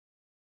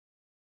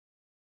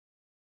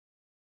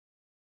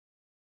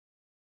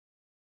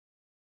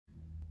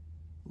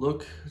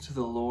Look to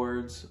the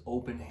Lord's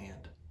open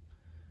hand.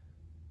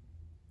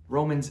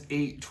 Romans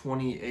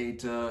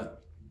 8:28, a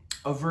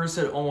verse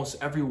that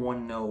almost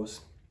everyone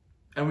knows.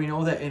 And we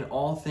know that in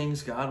all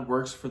things God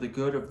works for the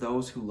good of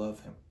those who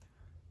love him,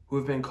 who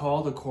have been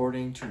called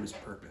according to his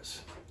purpose.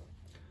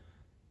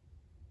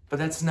 But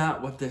that's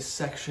not what this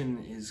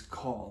section is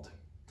called.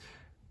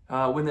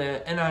 When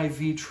the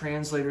NIV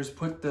translators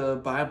put the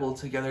Bible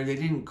together, they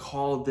didn't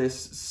call this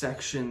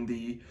section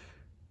the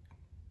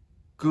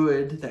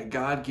good that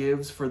God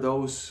gives for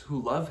those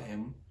who love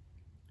him.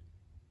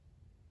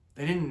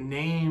 They didn't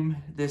name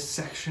this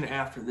section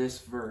after this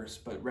verse,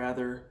 but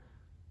rather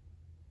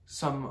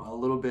some a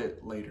little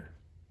bit later.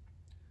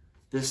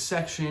 This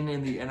section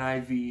in the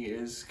NIV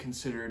is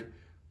considered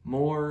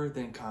more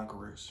than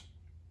conquerors,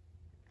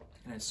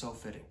 and it's so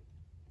fitting.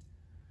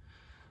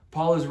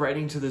 Paul is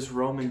writing to this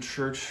Roman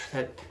church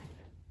that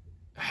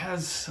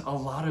has a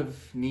lot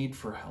of need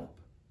for help.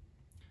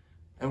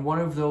 And one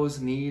of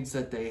those needs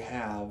that they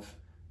have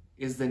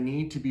is the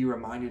need to be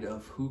reminded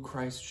of who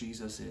Christ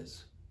Jesus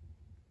is.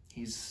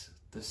 He's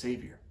the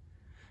Savior.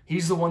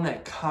 He's the one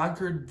that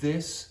conquered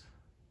this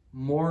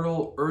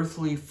mortal,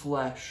 earthly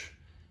flesh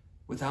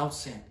without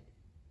sin,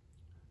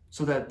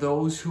 so that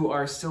those who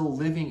are still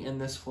living in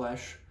this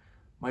flesh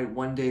might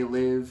one day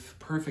live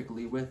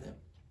perfectly with him.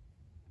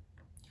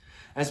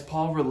 As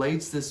Paul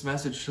relates this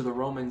message to the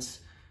Romans,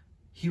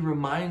 he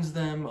reminds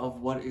them of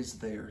what is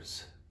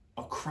theirs,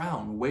 a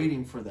crown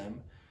waiting for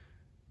them.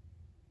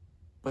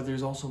 But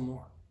there's also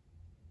more.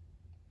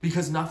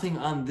 Because nothing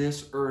on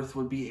this earth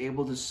would be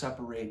able to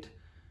separate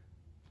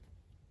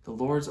the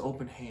Lord's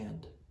open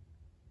hand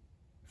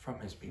from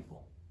his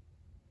people.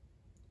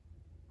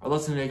 Our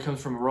lesson today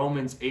comes from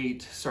Romans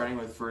 8, starting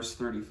with verse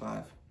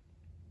 35.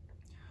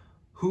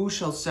 Who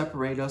shall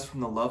separate us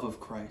from the love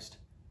of Christ?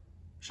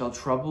 Shall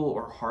trouble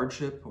or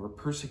hardship or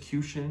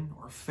persecution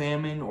or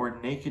famine or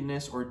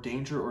nakedness or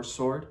danger or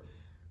sword?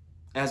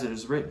 As it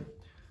is written,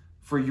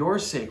 for your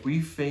sake we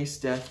face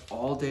death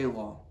all day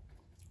long.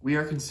 We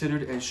are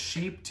considered as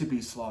sheep to be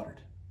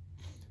slaughtered.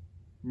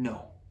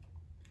 No.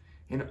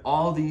 In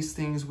all these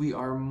things we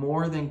are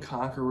more than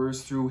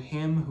conquerors through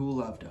him who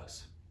loved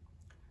us.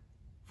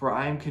 For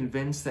I am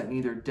convinced that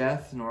neither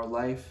death nor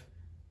life,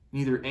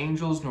 neither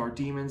angels nor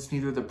demons,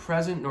 neither the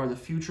present nor the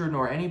future,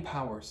 nor any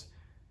powers,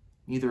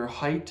 neither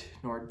height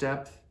nor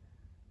depth,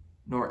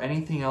 nor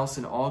anything else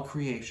in all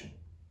creation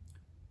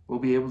will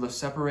be able to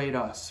separate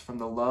us from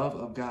the love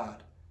of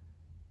God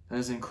that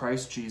is in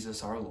Christ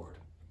Jesus our Lord.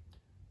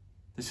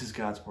 This is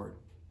God's word.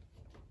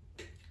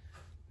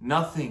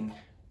 Nothing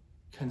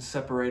can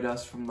separate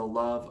us from the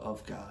love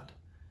of God.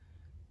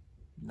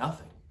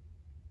 Nothing.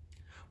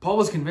 Paul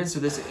was convinced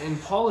of this,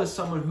 and Paul is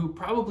someone who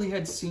probably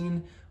had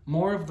seen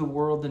more of the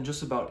world than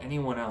just about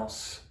anyone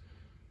else.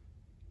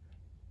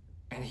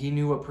 And he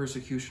knew what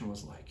persecution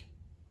was like.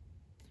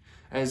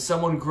 As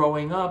someone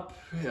growing up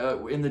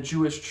in the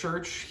Jewish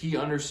church, he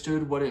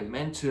understood what it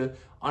meant to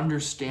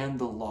understand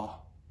the law.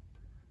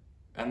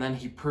 And then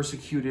he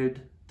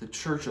persecuted the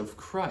church of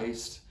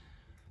Christ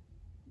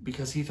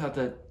because he thought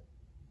that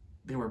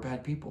they were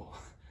bad people.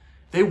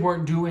 They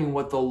weren't doing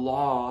what the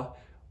law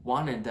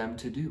wanted them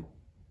to do.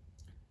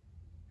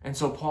 And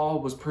so Paul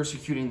was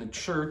persecuting the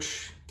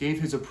church, gave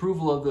his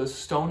approval of the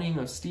stoning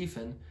of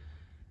Stephen,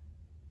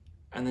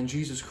 and then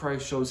Jesus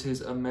Christ shows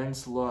his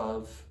immense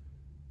love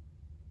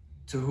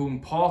to whom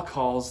Paul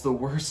calls the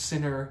worst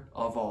sinner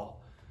of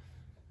all.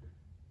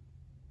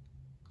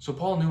 So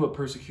Paul knew what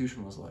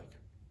persecution was like.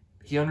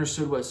 He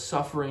understood what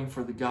suffering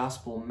for the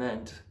gospel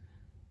meant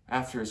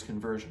after his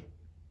conversion.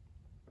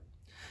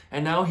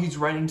 And now he's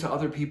writing to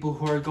other people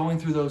who are going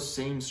through those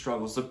same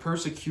struggles, the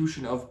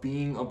persecution of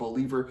being a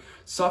believer,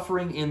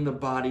 suffering in the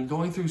body,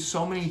 going through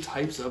so many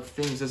types of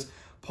things, as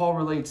Paul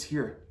relates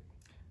here.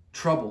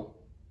 Trouble,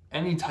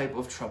 any type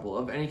of trouble,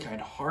 of any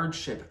kind,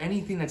 hardship,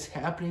 anything that's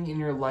happening in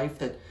your life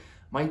that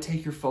might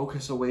take your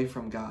focus away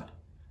from God.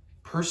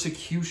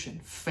 Persecution,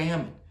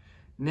 famine,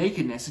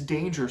 nakedness,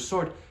 danger,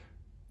 sword,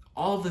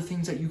 all of the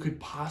things that you could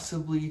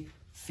possibly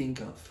think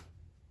of.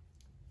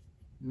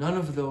 None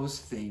of those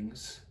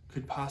things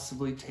could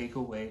possibly take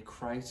away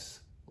Christ's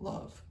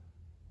love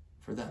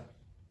for them.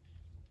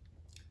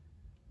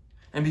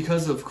 And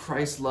because of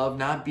Christ's love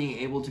not being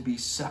able to be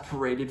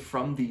separated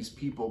from these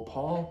people,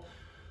 Paul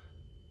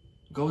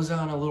goes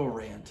on a little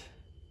rant,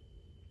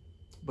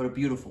 but a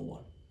beautiful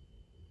one.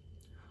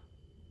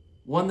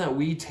 One that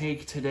we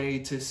take today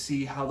to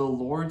see how the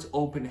Lord's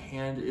open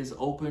hand is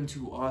open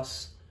to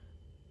us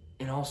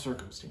in all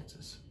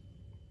circumstances.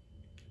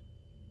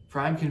 For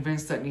I'm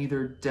convinced that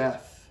neither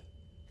death,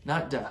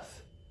 not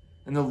death,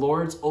 and the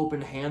Lord's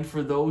open hand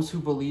for those who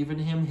believe in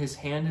him, his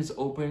hand is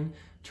open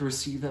to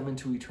receive them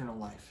into eternal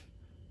life.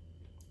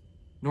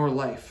 Nor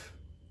life.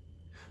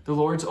 The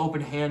Lord's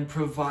open hand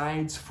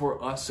provides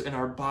for us in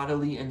our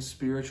bodily and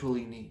spiritual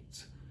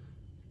needs.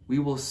 We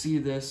will see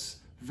this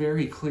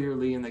very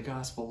clearly in the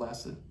gospel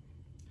lesson.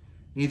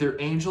 Neither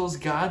angels,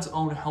 God's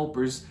own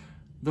helpers,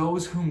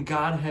 those whom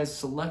God has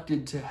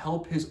selected to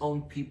help his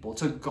own people,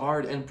 to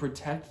guard and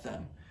protect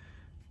them,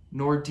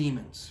 nor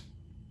demons.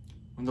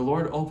 When the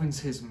Lord opens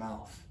his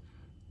mouth,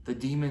 the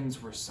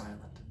demons were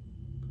silent.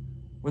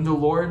 When the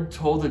Lord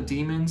told the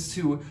demons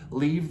to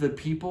leave the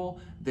people,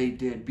 they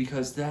did,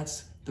 because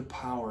that's the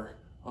power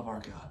of our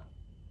God.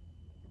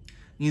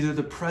 Neither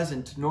the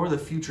present nor the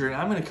future, and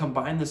I'm going to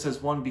combine this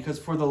as one, because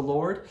for the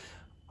Lord,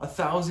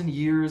 1,000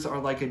 years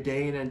are like a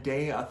day, and a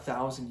day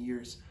 1,000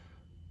 years.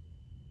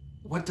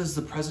 What does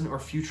the present or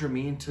future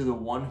mean to the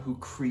one who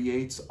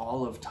creates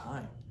all of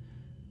time?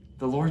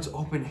 The Lord's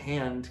open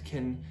hand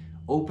can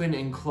open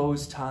and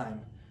close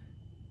time.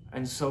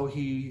 And so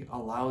he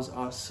allows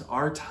us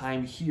our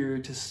time here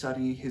to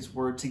study his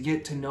word, to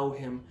get to know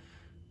him,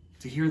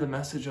 to hear the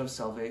message of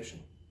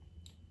salvation,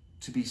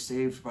 to be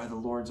saved by the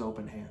Lord's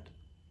open hand.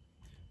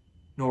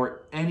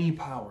 Nor any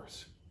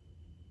powers.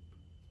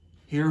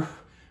 Here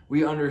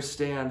we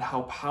understand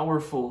how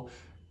powerful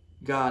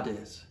God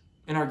is.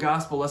 In our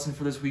gospel lesson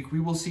for this week, we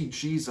will see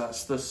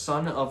Jesus, the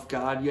Son of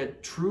God,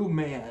 yet true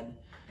man,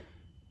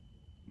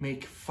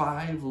 make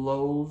 5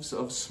 loaves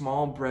of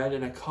small bread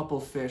and a couple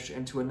fish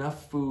into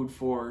enough food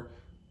for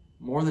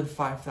more than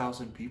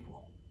 5,000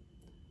 people.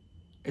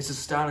 It's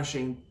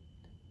astonishing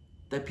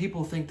that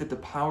people think that the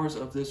powers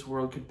of this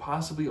world could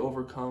possibly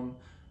overcome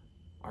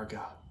our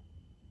God.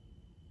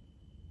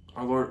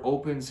 Our Lord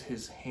opens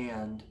his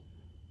hand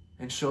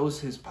and shows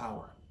his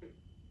power.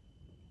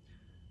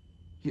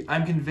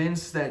 I'm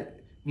convinced that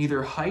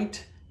neither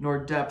height nor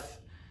depth.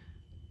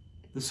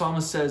 The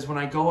psalmist says, when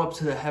I go up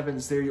to the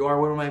heavens, there you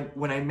are.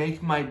 When I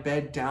make my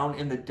bed down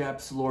in the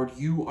depths, Lord,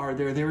 you are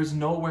there. There is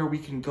nowhere we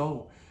can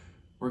go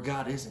where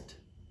God isn't.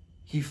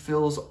 He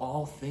fills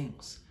all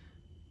things,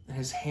 and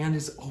his hand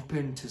is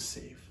open to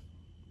save.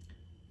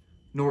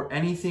 Nor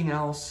anything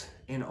else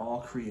in all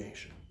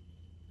creation.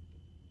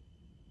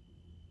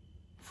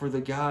 For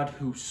the God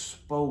who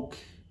spoke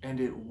and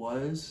it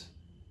was,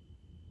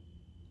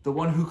 the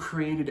one who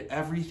created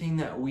everything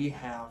that we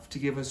have to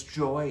give us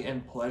joy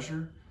and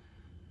pleasure,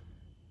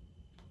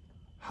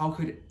 how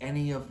could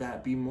any of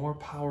that be more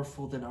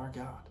powerful than our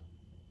God?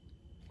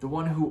 The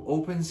one who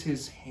opens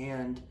his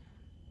hand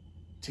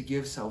to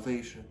give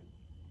salvation,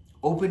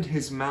 opened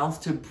his mouth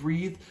to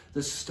breathe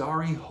the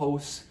starry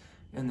hosts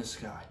in the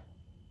sky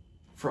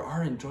for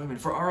our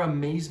enjoyment, for our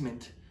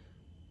amazement,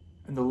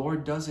 and the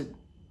Lord does it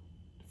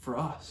for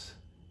us.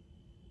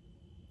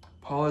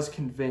 Paul is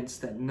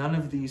convinced that none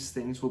of these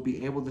things will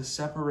be able to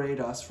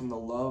separate us from the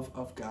love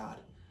of God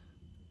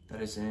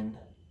that is in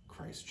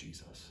Christ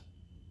Jesus.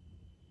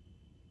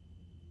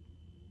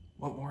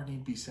 What more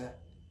need be said?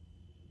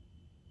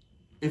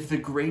 If the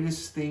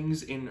greatest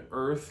things in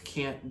earth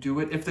can't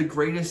do it, if the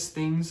greatest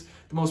things,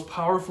 the most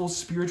powerful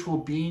spiritual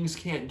beings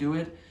can't do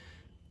it,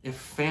 if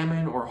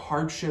famine or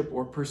hardship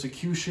or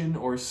persecution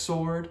or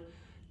sword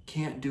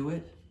can't do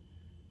it,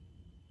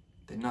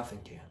 then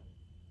nothing can.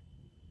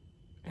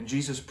 And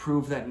Jesus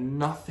proved that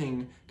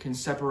nothing can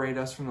separate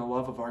us from the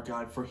love of our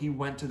God, for he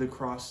went to the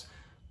cross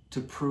to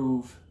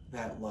prove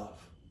that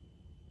love.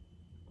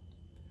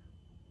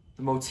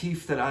 The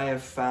motif that I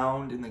have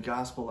found in the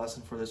gospel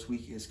lesson for this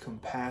week is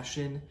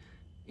compassion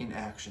in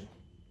action.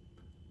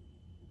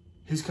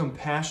 His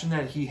compassion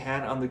that he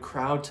had on the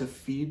crowd to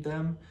feed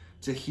them,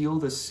 to heal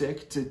the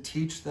sick, to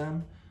teach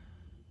them,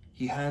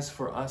 he has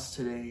for us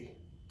today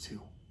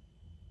too.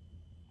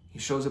 He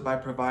shows it by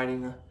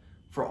providing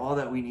for all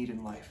that we need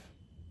in life.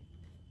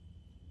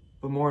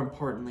 But more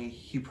importantly,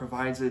 he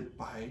provides it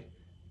by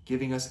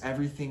giving us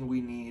everything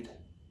we need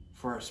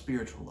for our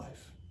spiritual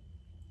life.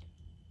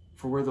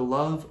 For where the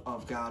love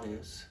of God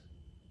is,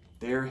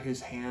 there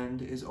his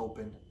hand is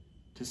open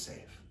to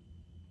save.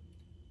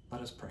 Let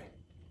us pray.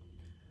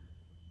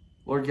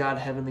 Lord God,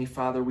 Heavenly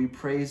Father, we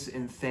praise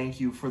and thank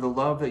you for the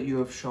love that you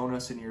have shown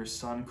us in your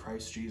Son,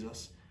 Christ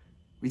Jesus.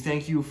 We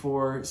thank you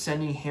for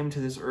sending him to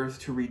this earth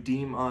to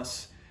redeem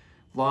us,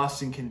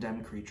 lost and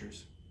condemned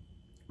creatures.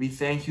 We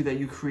thank you that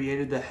you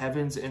created the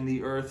heavens and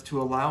the earth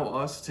to allow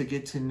us to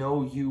get to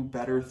know you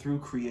better through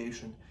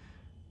creation.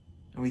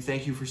 And we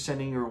thank you for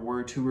sending your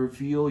word to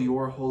reveal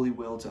your holy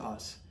will to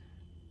us.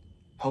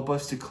 Help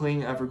us to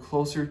cling ever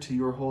closer to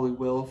your holy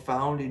will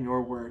found in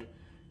your word,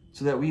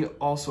 so that we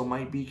also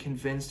might be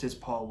convinced, as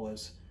Paul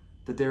was,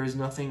 that there is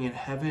nothing in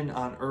heaven,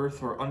 on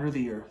earth, or under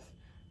the earth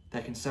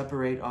that can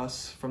separate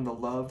us from the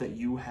love that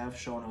you have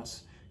shown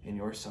us in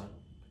your Son.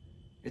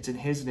 It's in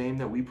his name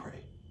that we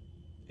pray.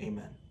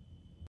 Amen.